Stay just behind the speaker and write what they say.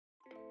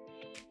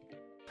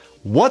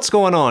What's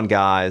going on,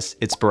 guys?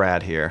 It's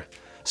Brad here.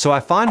 So I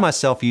find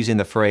myself using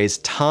the phrase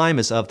time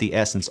is of the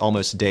essence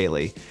almost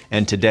daily,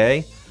 and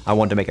today I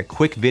wanted to make a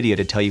quick video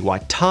to tell you why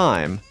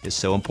time is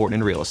so important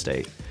in real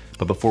estate.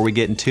 But before we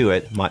get into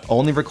it, my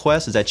only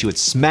request is that you would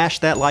smash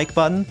that like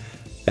button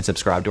and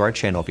subscribe to our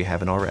channel if you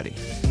haven't already.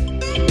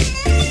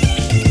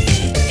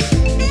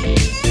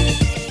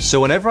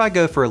 So whenever I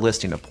go for a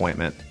listing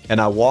appointment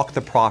and I walk the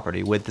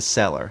property with the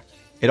seller,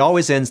 it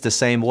always ends the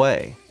same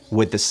way,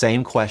 with the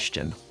same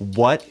question: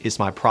 what is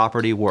my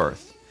property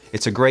worth?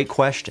 It's a great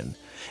question,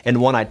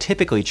 and one I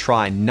typically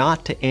try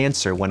not to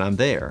answer when I'm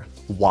there.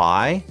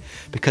 Why?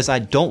 Because I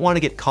don't want to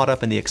get caught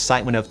up in the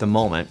excitement of the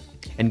moment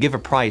and give a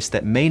price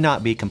that may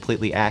not be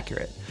completely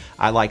accurate.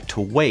 I like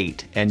to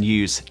wait and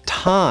use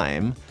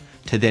time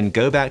to then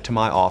go back to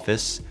my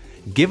office,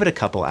 give it a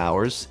couple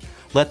hours,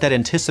 let that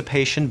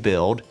anticipation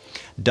build,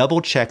 double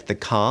check the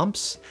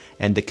comps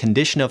and the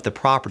condition of the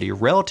property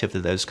relative to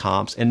those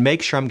comps, and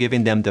make sure I'm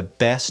giving them the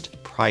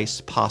best price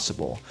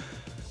possible.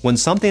 When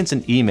something's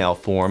in email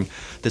form,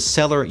 the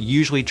seller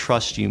usually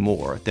trusts you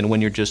more than when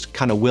you're just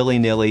kind of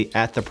willy-nilly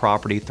at the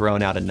property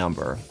throwing out a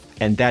number.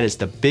 And that is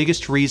the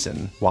biggest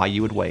reason why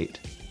you would wait.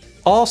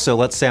 Also,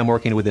 let's say I'm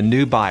working with a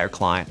new buyer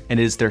client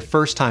and it is their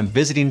first time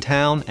visiting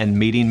town and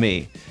meeting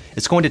me.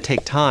 It's going to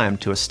take time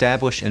to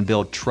establish and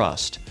build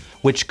trust,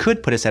 which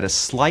could put us at a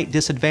slight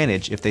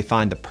disadvantage if they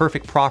find the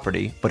perfect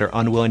property but are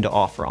unwilling to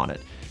offer on it.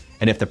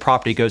 And if the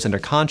property goes under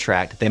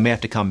contract, they may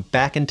have to come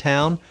back in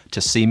town to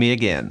see me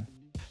again.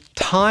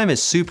 Time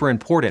is super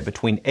important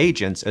between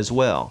agents as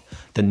well.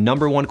 The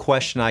number one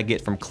question I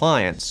get from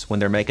clients when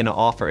they're making an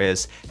offer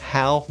is,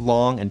 how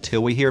long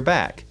until we hear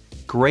back?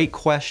 Great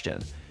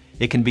question.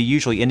 It can be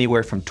usually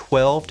anywhere from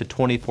 12 to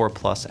 24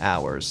 plus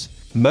hours.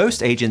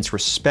 Most agents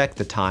respect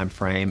the time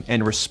frame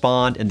and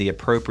respond in the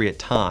appropriate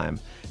time.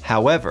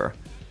 However,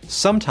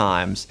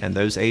 sometimes, and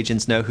those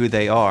agents know who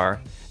they are,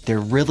 they're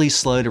really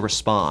slow to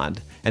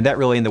respond. And that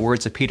really, in the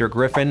words of Peter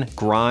Griffin,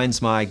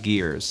 grinds my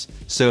gears.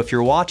 So if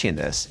you're watching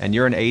this and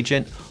you're an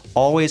agent,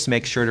 always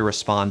make sure to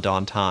respond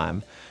on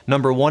time.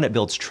 Number one, it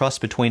builds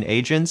trust between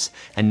agents.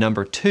 And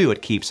number two,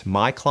 it keeps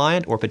my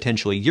client or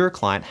potentially your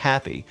client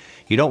happy.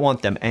 You don't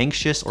want them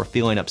anxious or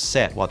feeling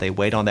upset while they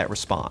wait on that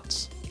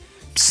response.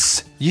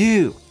 Psst,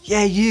 you,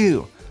 yeah,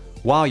 you.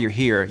 While you're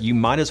here, you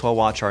might as well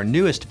watch our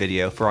newest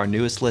video for our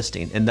newest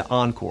listing in the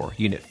Encore,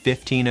 Unit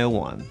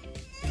 1501.